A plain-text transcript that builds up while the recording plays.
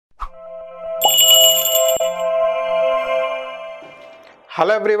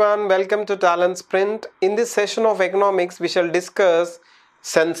Hello everyone, welcome to TalentSprint. In this session of economics, we shall discuss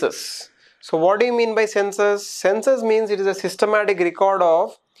census. So what do you mean by census? Census means it is a systematic record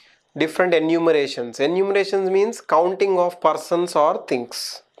of different enumerations. Enumerations means counting of persons or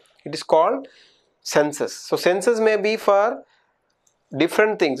things. It is called census. So census may be for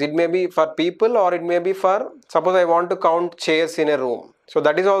different things. It may be for people or it may be for, suppose I want to count chairs in a room. So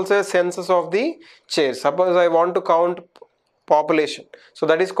that is also a census of the chairs. Suppose I want to count population. So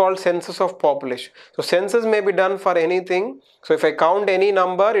that is called census of population. So census may be done for anything. So if I count any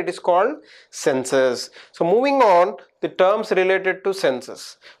number, it is called census. So moving on, the terms related to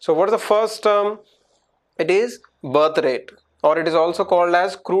census. So what is the first term? It is birth rate, or it is also called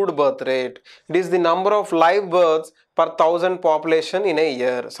as crude birth rate. It is the number of live births per thousand population in a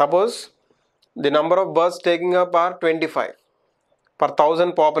year. Suppose the number of births taking up are 25 per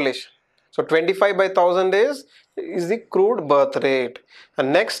thousand population. So 25 by 1000 is the crude birth rate.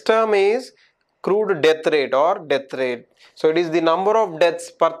 And next term is crude death rate or death rate. So it is the number of deaths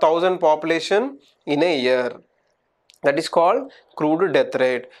per thousand population in a year. That is called crude death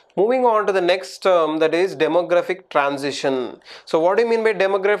rate. Moving on to the next term, that is demographic transition. So what do you mean by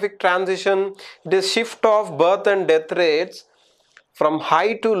demographic transition? It is shift of birth and death rates from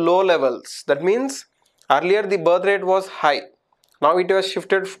high to low levels. That means earlier the birth rate was high. Now it was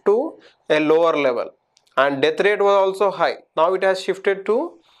shifted to a lower level. And death rate was also high. Now it has shifted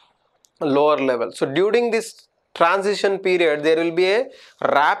to a lower level. So during this transition period, there will be a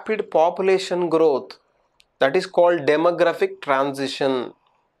rapid population growth. That is called demographic transition.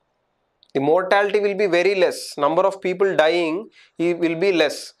 The mortality will be very less. Number of people dying will be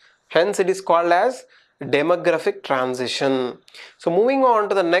less. Hence it is called as demographic transition. So moving on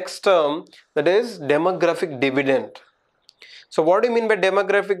to the next term, that is demographic dividend. So what do you mean by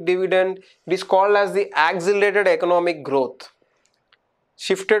demographic dividend? It is called as the accelerated economic growth.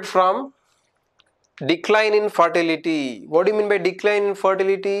 Shifted from decline in fertility. What do you mean by decline in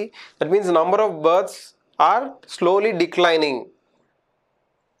fertility? That means the number of births are slowly declining.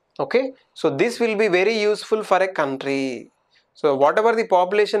 Okay, so this will be very useful for a country. So whatever the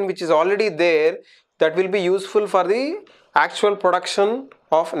population which is already there, that will be useful for the actual production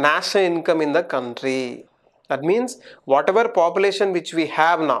of national income in the country. That means whatever population which we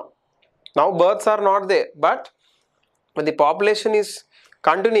have now births are not there, but when the population is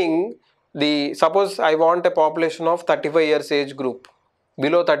continuing, suppose I want a population of 35 years age group,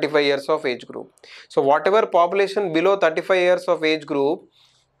 below 35 years of age group. So whatever population below 35 years of age group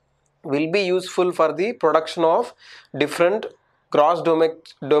will be useful for the production of different gross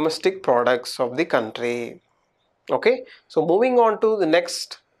domestic products of the country. Okay, so moving on to the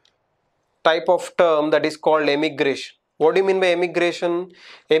next type of term, that is called emigration. What do you mean by emigration?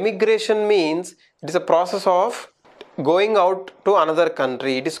 Emigration means it is a process of going out to another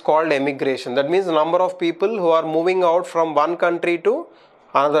country. It is called emigration. That means the number of people who are moving out from one country to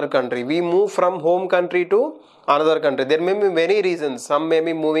another country. We move from home country to another country. There may be many reasons. Some may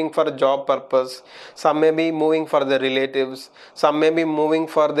be moving for job purpose, some may be moving for their relatives, some may be moving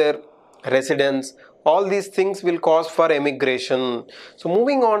for their residence. All these things will cause for emigration. So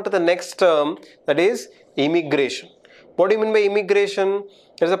moving on to the next term, that is immigration. What do you mean by immigration?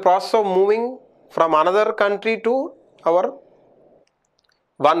 It is a process of moving from another country to our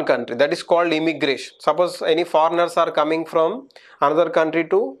one country. That is called immigration. Suppose any foreigners are coming from another country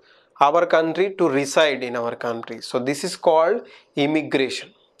to our country to reside in our country. So this is called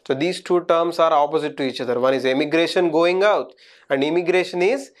immigration. So these two terms are opposite to each other. One is emigration, going out, and immigration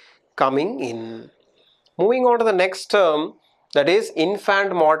is coming in. Moving on to the next term, that is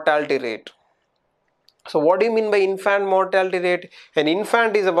infant mortality rate. So what do you mean by infant mortality rate? An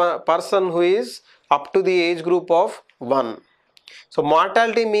infant is a person who is up to the age group of 1. So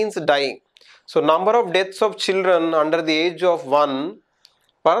mortality means dying. So number of deaths of children under the age of 1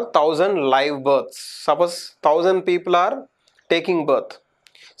 per 1000 live births. Suppose 1000 people are taking birth.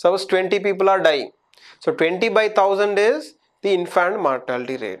 Suppose 20 people are dying. So 20 by 1000 is the infant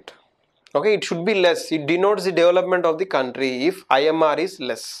mortality rate. Okay, it should be less. It denotes the development of the country if IMR is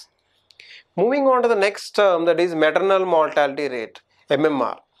less. Moving on to the next term, that is maternal mortality rate,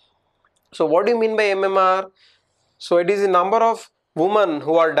 MMR. So what do you mean by MMR? So it is the number of women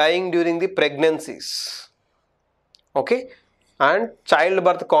who are dying during the pregnancies. Okay, and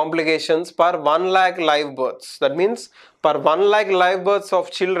childbirth complications per 1 lakh live births. That means per 1 lakh live births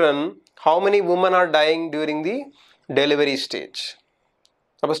of children, how many women are dying during the delivery stage?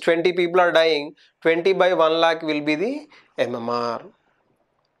 Suppose 20 people are dying, 20 by 1 lakh will be the MMR.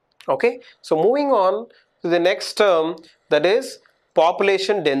 Okay, so moving on to the next term, that is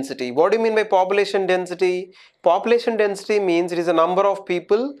population density. What do you mean by population density? Population density means it is a number of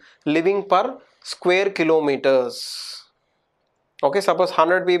people living per square kilometers. Okay, suppose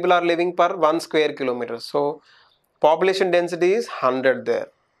 100 people are living per 1 square kilometer. So population density is 100 there.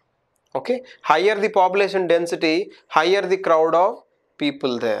 Okay, higher the population density, higher the crowd of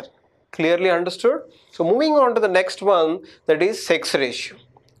people there. Clearly understood? So moving on to the next one, that is sex ratio.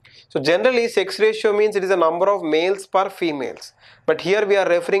 So generally sex ratio means it is a number of males per females, but here we are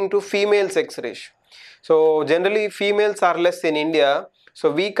referring to female sex ratio. So generally females are less in India,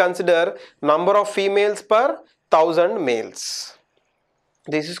 so we consider number of females per 1000 males.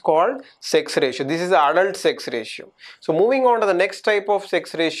 This is called sex ratio. This is the adult sex ratio. So moving on to the next type of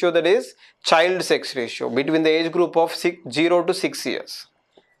sex ratio, that is child sex ratio, between the age group of 0 to 6 years.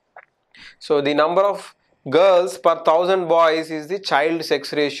 So the number of girls per 1000 boys is the child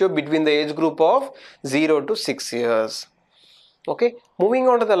sex ratio between the age group of 0 to 6 years. Okay, moving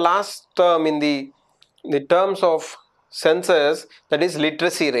on to the last term in the terms of census, that is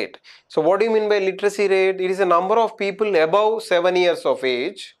literacy rate. So what do you mean by literacy rate? It is a number of people above 7 years of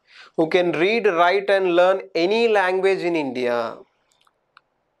age who can read, write and learn any language in India.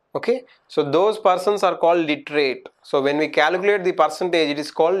 Okay, so those persons are called literate. So when we calculate the percentage, it is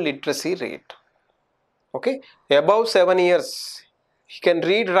called literacy rate. Okay, above 7 years, he can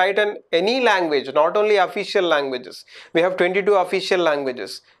read, write and any language, not only official languages. We have 22 official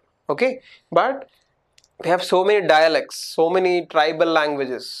languages. Okay, but we have so many dialects, so many tribal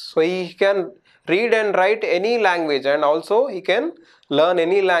languages. So he can read and write any language, and also he can learn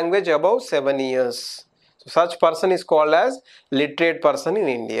any language above 7 years. So such person is called as literate person in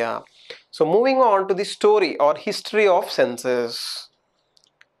India. So moving on to the story or history of census.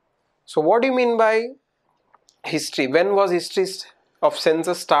 So what do you mean by history? When was history of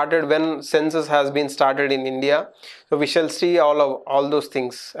census started? When census has been started in India? So we shall see all those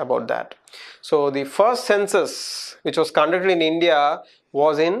things about that. So the first census which was conducted in India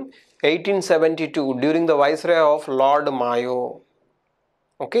was in 1872 during the viceroy of Lord Mayo.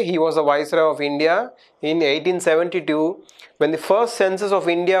 Okay, he was the viceroy of India in 1872 when the first census of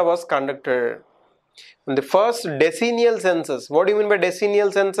India was conducted. And the first decennial census. What do you mean by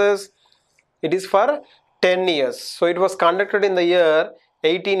decennial census? It is for 10 years. So it was conducted in the year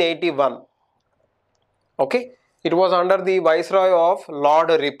 1881. Okay, it was under the viceroy of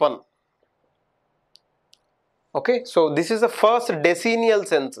Lord Ripon. Okay, so this is the first decennial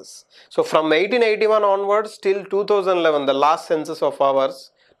census. So from 1881 onwards till 2011, the last census of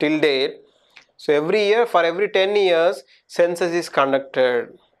ours till date. So every year, for every 10 years, census is conducted.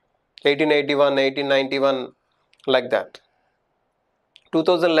 1881, 1891, like that.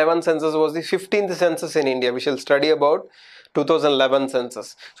 2011 census was the 15th census in India. We shall study about 2011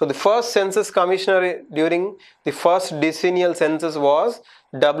 census. So the first census commissioner during the first decennial census was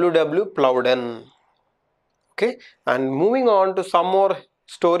W.W. Plowden. Okay, and moving on to some more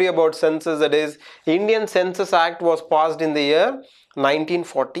story about census, that is Indian Census Act was passed in the year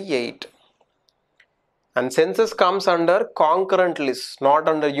 1948. And census comes under concurrent list, not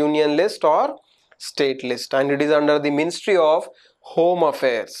under union list or state list, and it is under the Ministry of Home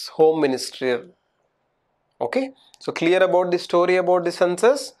Affairs, Home Ministry. Okay, so clear about the story about the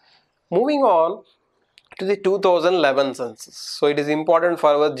census. Moving on to the 2011 census. So it is important for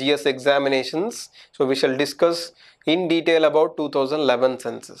our GS examinations. So we shall discuss in detail about 2011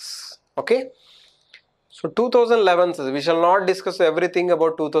 census. Okay. So 2011 census, we shall not discuss everything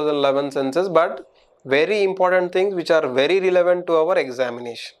about 2011 census, but very important things which are very relevant to our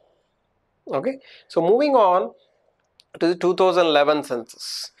examination. Okay. So moving on to the 2011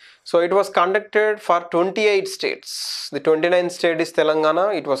 census. So it was conducted for 28 states. The 29th state is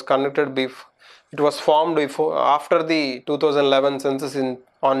Telangana. It was conducted before. It was formed after the 2011 census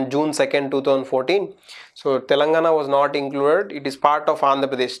on June 2nd, 2014. So Telangana was not included. It is part of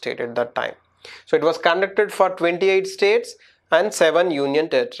Andhra Pradesh state at that time. So it was conducted for 28 states and 7 union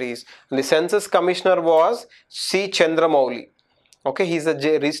territories. And the census commissioner was C. Chandramouli. Okay, he is the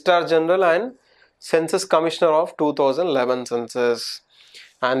Registrar General and Census Commissioner of 2011 census.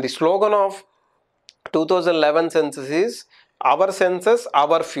 And the slogan of 2011 census is "Our Census,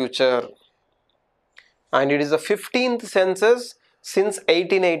 Our Future." And it is the 15th census since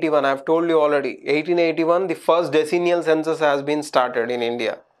 1881. I have told you already, 1881 the first decennial census has been started in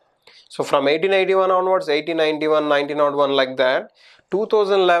India. So from 1881 onwards, 1891, 1901, like that.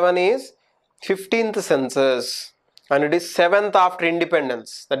 2011 is 15th census and it is 7th after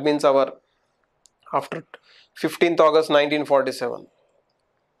independence. That means after 15th August 1947,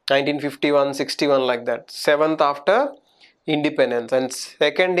 1951, 61, like that. 7th after independence and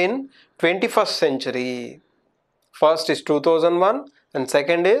second in 21st century. First is 2001 and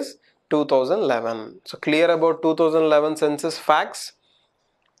second is 2011. So clear about 2011 census facts.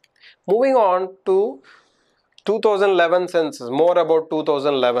 Moving on to 2011 census, more about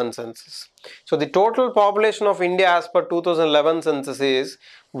 2011 census. So the total population of India as per 2011 census is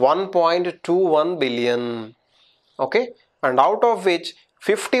 1.21 billion. Okay, and out of which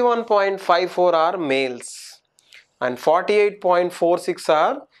 51.54 are males and 48.46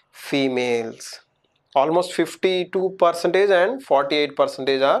 are females. Almost 52% and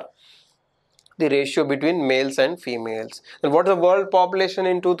 48% are the ratio between males and females. And what is the world population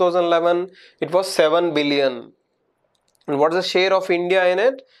in 2011? It was 7 billion. And what is the share of India in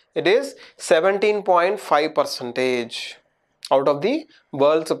it? It is 17.5% out of the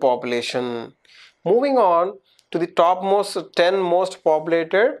world's population. Moving on to the topmost 10 most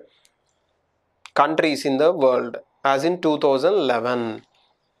populated countries in the world as in 2011.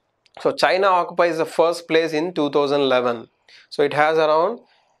 So China occupies the first place in 2011. So it has around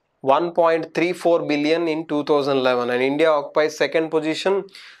 1.34 billion in 2011, and India occupies second position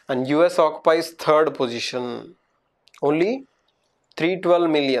and US occupies third position. Only 312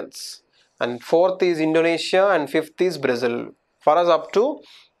 millions, and fourth is Indonesia and fifth is Brazil. For us up to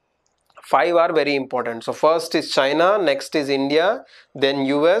 5 are very important. So first is China, next is India, then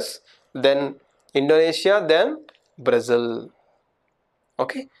US, then Indonesia, then Brazil.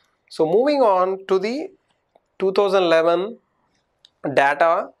 Okay, so moving on to the 2011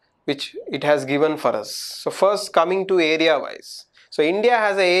 data which it has given for us. So first, coming to area wise. So India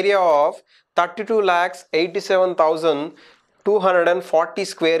has an area of 32,87,240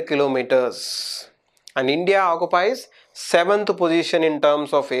 square kilometers, and India occupies 7th position in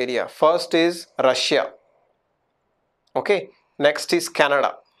terms of area. First is Russia. Okay, next is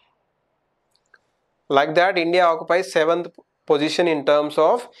Canada. Like that, India occupies 7th position in terms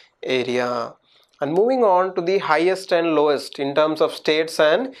of area. And moving on to the highest and lowest in terms of states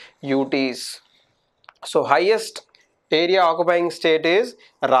and UTs. So highest area occupying state is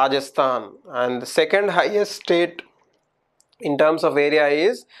Rajasthan, and the second highest state in terms of area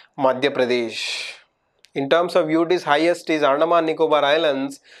is Madhya Pradesh. In terms of UTs, highest is Andaman Nicobar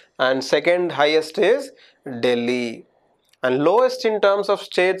Islands and second highest is Delhi. And lowest in terms of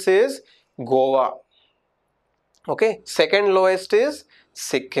states is Goa. Okay, second lowest is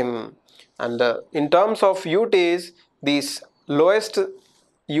Sikkim. And in terms of UTs, this lowest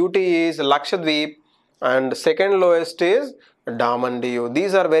UT is Lakshadweep and second lowest is Daman Diu.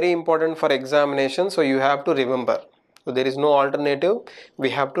 These are very important for examination, so you have to remember. So there is no alternative,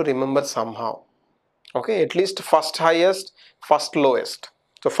 we have to remember somehow. Okay, at least first highest, first lowest.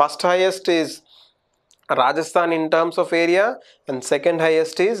 So first highest is Rajasthan in terms of area and second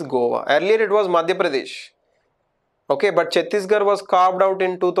highest is Goa. Earlier it was Madhya Pradesh. Okay, but Chhattisgarh was carved out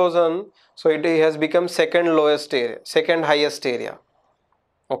in 2000, so it has become second lowest area, second highest area.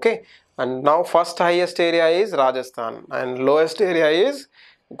 Okay, and now first highest area is Rajasthan and lowest area is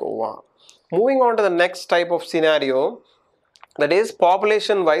Goa. Moving on to the next type of scenario, that is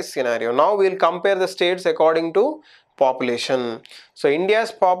population wise scenario. Now we will compare the states according to population. So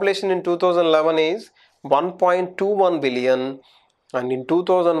India's population in 2011 is 1.21 billion and in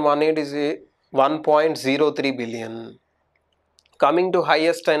 2001 it is 1.03 billion. Coming to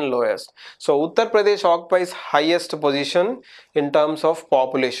highest and lowest. So Uttar Pradesh occupies highest position in terms of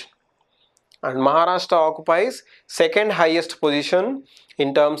population and Maharashtra occupies second highest position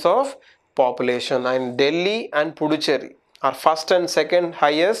in terms of population, and Delhi and Puducherry are first and second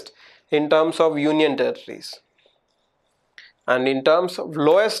highest in terms of union territories. And in terms of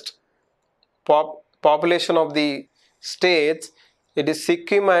lowest population of the states, it is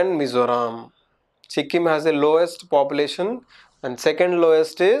Sikkim and Mizoram. Sikkim has the lowest population and second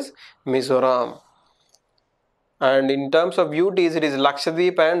lowest is Mizoram. And in terms of UTs, it is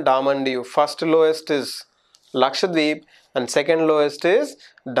Lakshadweep and Daman Diu. First lowest is Lakshadweep and second lowest is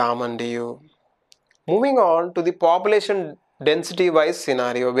Daman Diu. Moving on to the population density wise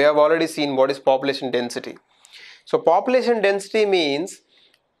scenario. We have already seen what is population density. So population density means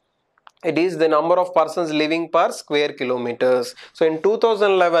it is the number of persons living per square kilometers. So in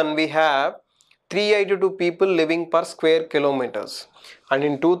 2011 we have 382 people living per square kilometers, and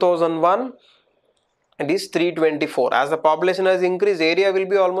in 2001 it is 324. As the population has increased, area will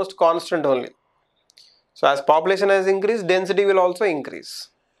be almost constant only. So as population has increased, density will also increase.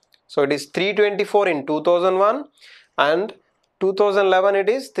 So it is 324 in 2001 and 2011 it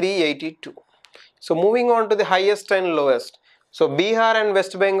is 382. So moving on to the highest and lowest. So Bihar and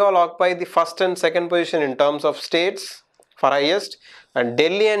West Bengal occupy the first and second position in terms of states for highest, and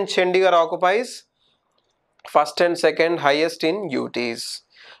Delhi and Chandigarh occupies first and second highest in UTs.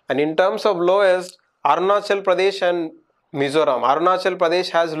 And in terms of lowest, Arunachal Pradesh and Mizoram. Arunachal Pradesh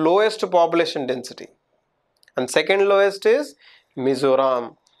has lowest population density and second lowest is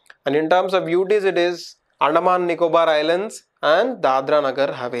Mizoram. And in terms of UTs, it is Andaman Nicobar Islands and Dadra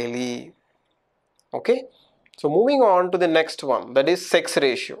Nagar Haveli. Okay. So moving on to the next one, that is sex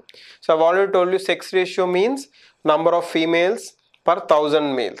ratio. So I've already told you sex ratio means number of females per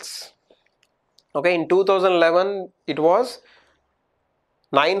 1000 males. Okay, in 2011 it was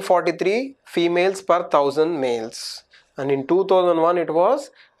 943 females per 1000 males, and in 2001 it was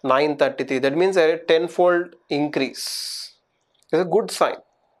 933. That means a tenfold increase. It's a good sign.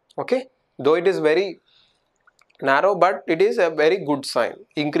 Okay, though it is very narrow, but it is a very good sign,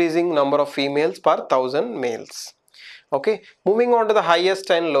 increasing number of females per 1000 males. Okay, moving on to the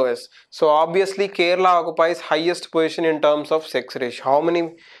highest and lowest. So obviously Kerala occupies highest position in terms of sex ratio. How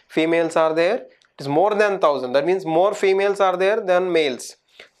many females are there? It is more than 1000. That means more females are there than males.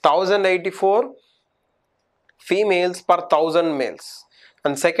 1084 females per 1000 males.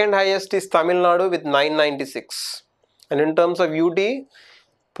 And second highest is Tamil Nadu with 996. And in terms of UT,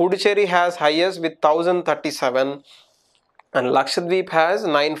 Puducherry has highest with 1037 and Lakshadweep has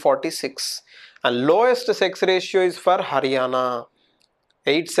 946. And lowest sex ratio is for Haryana,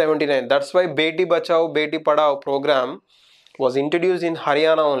 879. That's why Beti Bachao Beti Padhao program was introduced in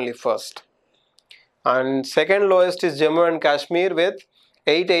Haryana only first. And second lowest is Jammu and Kashmir with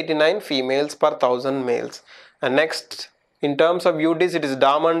 889 females per 1000 males. And next in terms of UTs, it is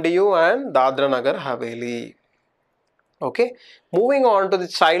Daman Diu and Dadra Nagar Haveli. Okay, moving on to the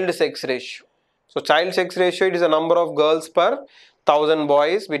child sex ratio. So child sex ratio, it is a number of girls per 1000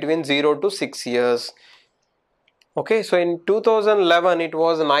 boys between 0 to 6 years. Okay, so in 2011 it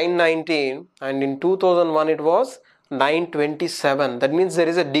was 919 and in 2001 it was 927. That means there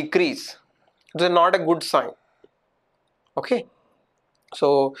is a decrease. It is not a good sign. Okay,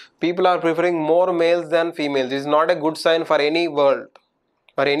 so people are preferring more males than females. This is not a good sign for any world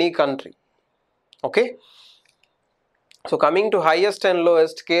or any country. Okay. So coming to highest and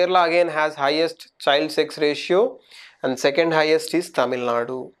lowest, Kerala again has highest child sex ratio and second highest is Tamil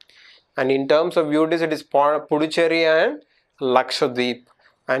Nadu. And in terms of UTs, it is Puducherry and Lakshadweep.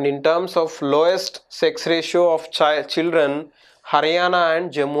 And in terms of lowest sex ratio of children, Haryana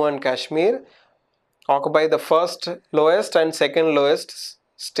and Jammu and Kashmir occupy the first lowest and second lowest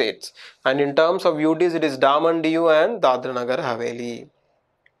states. And in terms of UTs, it is Daman Diu and Dadra Nagar Haveli.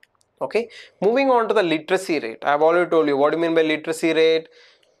 Okay, moving on to the literacy rate. I have already told you what do you mean by literacy rate.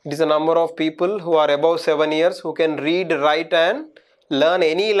 It is a number of people who are above 7 years who can read, write and learn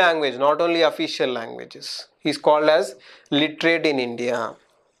any language, not only official languages. He is called as literate in India.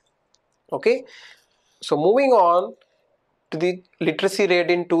 Okay, so moving on to the literacy rate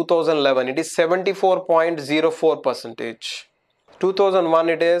in 2011, it is 74.04 percentage. 2001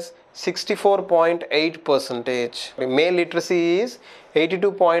 it is 64.8 percentage. Male literacy is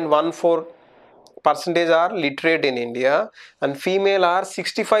 82.14 percentage are literate in India and female are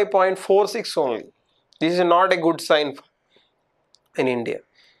 65.46 only. This is not a good sign in India.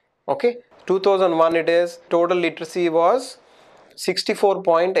 Okay, 2001 it is total literacy was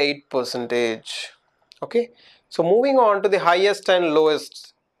 64.8 percentage. Okay, so moving on to the highest and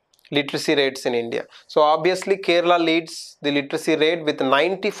lowest literacy rates in India. So obviously Kerala leads the literacy rate with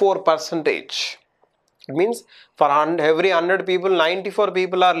 94 percentage. It means for every 100 people, 94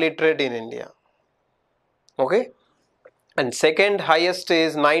 people are literate in India. Okay, and second highest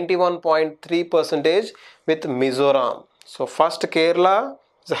is 91.3 percentage with Mizoram. So first Kerala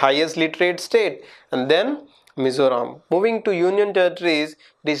is the highest literate state and then Mizoram. Moving to Union Territories,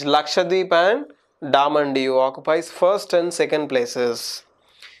 it is Lakshadweep and Daman Diu occupies first and second places.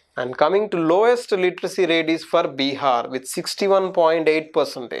 And coming to lowest literacy rate is for Bihar with 61.8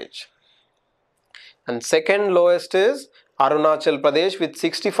 percentage. And second lowest is Arunachal Pradesh with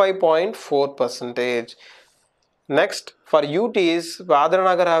 65.4 percentage. Next for UTs, Dadra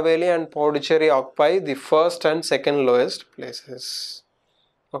Nagar Haveli and Puducherry occupy the first and second lowest places.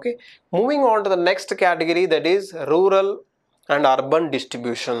 Okay, moving on to the next category, that is rural and urban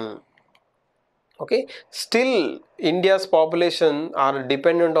distribution. Okay, still India's population are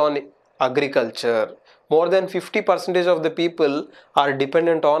dependent on agriculture. More than 50% of the people are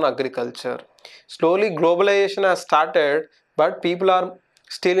dependent on agriculture. Slowly globalization has started, but people are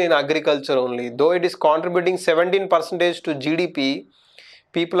still in agriculture only. Though it is contributing 17% to GDP,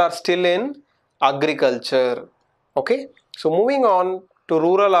 people are still in agriculture. Okay, so moving on to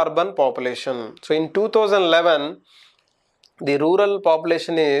rural urban population. So in 2011, the rural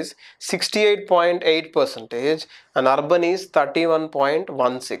population is 68.8 percentage and urban is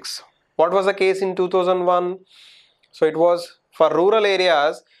 31.16. What was the case in 2001? So it was for rural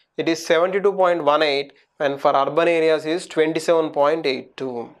areas it is 72.18, and for urban areas is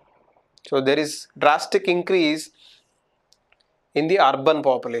 27.82. So there is drastic increase in the urban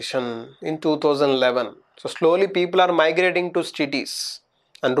population in 2011. So slowly people are migrating to cities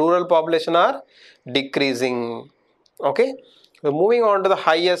and rural population are decreasing. Okay, so moving on to the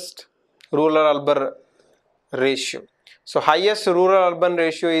highest rural urban ratio. So highest rural urban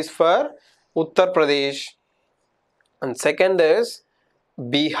ratio is for Uttar Pradesh, and second is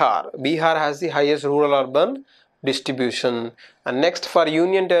Bihar. Bihar has the highest rural urban distribution, and next for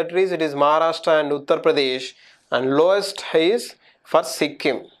union territories it is Maharashtra and Uttar Pradesh, and lowest is for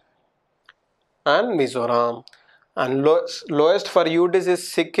Sikkim and Mizoram, and lowest for UTs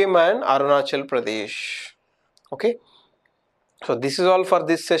is Sikkim and Arunachal Pradesh. Okay, so this is all for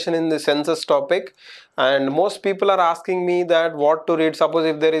this session in the census topic, and most people are asking me that what to read. Suppose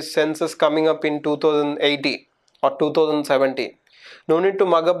if there is census coming up in 2018 or 2017, no need to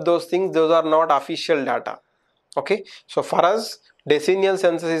mug up those things, those are not official data. Okay, so for us decennial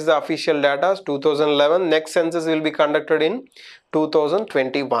census is the official data 2011. Next census will be conducted in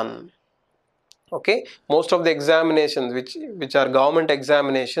 2021. Okay, most of the examinations which are government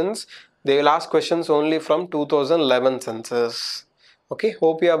examinations, they will ask questions only from 2011 census. Okay,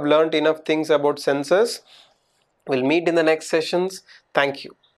 hope you have learned enough things about census. We'll meet in the next sessions. Thank you.